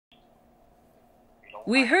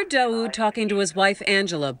We heard Daoud talking to his wife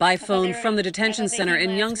Angela by phone from the detention center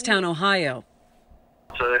in Youngstown, Ohio.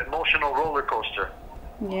 It's an emotional roller coaster.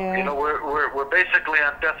 Yeah. You know, we're basically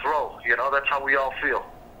on death row. You know, that's how we all feel.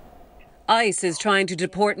 ICE is trying to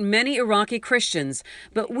deport many Iraqi Christians,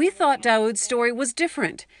 but we thought Daoud's story was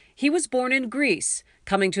different. He was born in Greece,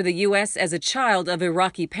 coming to the U.S. as a child of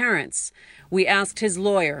Iraqi parents. We asked his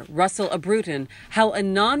lawyer, Russell Abrutin, how a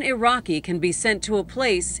non-Iraqi can be sent to a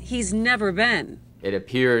place he's never been. It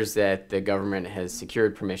appears that the government has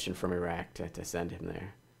secured permission from Iraq to send him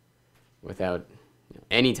there without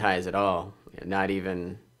any ties at all, not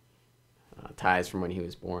even ties from when he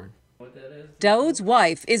was born. Daoud's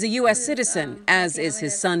wife is a U.S. citizen, as is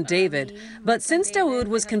his son David. But since Daoud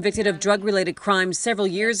was convicted of drug-related crimes several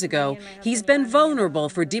years ago, he's been vulnerable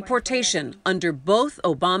for deportation under both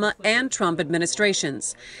Obama and Trump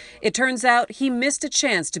administrations. It turns out he missed a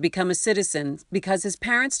chance to become a citizen because his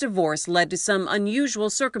parents' divorce led to some unusual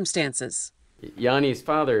circumstances. Yani's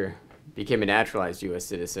father became a naturalized U.S.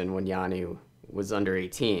 citizen when Yani was under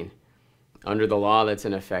 18. Under the law that's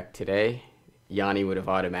in effect today, Yani would have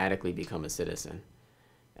automatically become a citizen.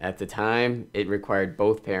 At the time, it required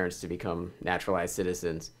both parents to become naturalized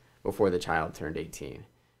citizens before the child turned 18.